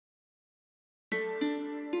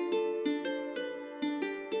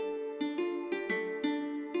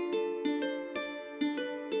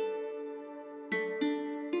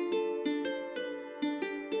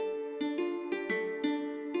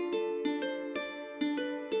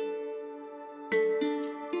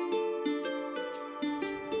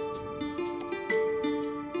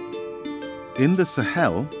In the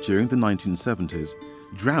Sahel during the 1970s,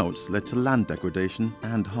 droughts led to land degradation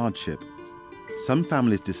and hardship. Some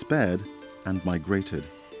families despaired and migrated.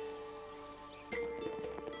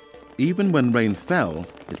 Even when rain fell,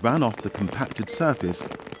 it ran off the compacted surface,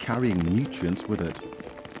 carrying nutrients with it.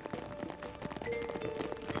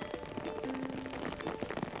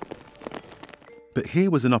 But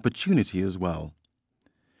here was an opportunity as well.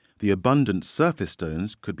 The abundant surface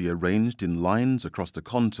stones could be arranged in lines across the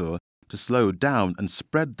contour to slow down and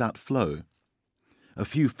spread that flow. A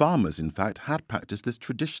few farmers, in fact, had practiced this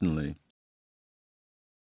traditionally.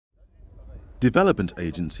 Development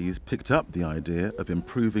agencies picked up the idea of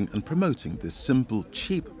improving and promoting this simple,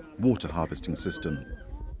 cheap water harvesting system.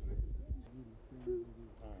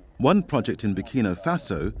 One project in Burkina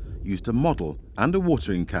Faso used a model and a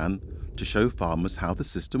watering can to show farmers how the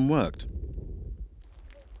system worked.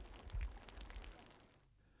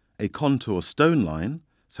 A contour stone line,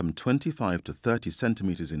 some 25 to 30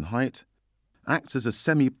 centimeters in height, acts as a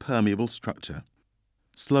semi-permeable structure,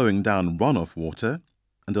 slowing down runoff water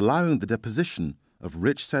and allowing the deposition of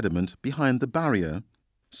rich sediment behind the barrier,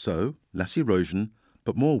 so less erosion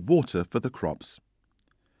but more water for the crops.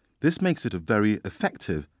 This makes it a very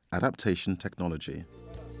effective adaptation technology.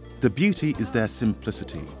 The beauty is their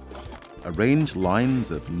simplicity. Arrange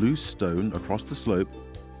lines of loose stone across the slope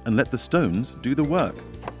and let the stones do the work.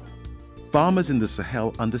 Farmers in the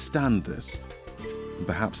Sahel understand this. And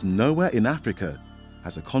perhaps nowhere in Africa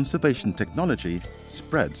has a conservation technology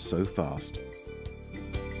spread so fast.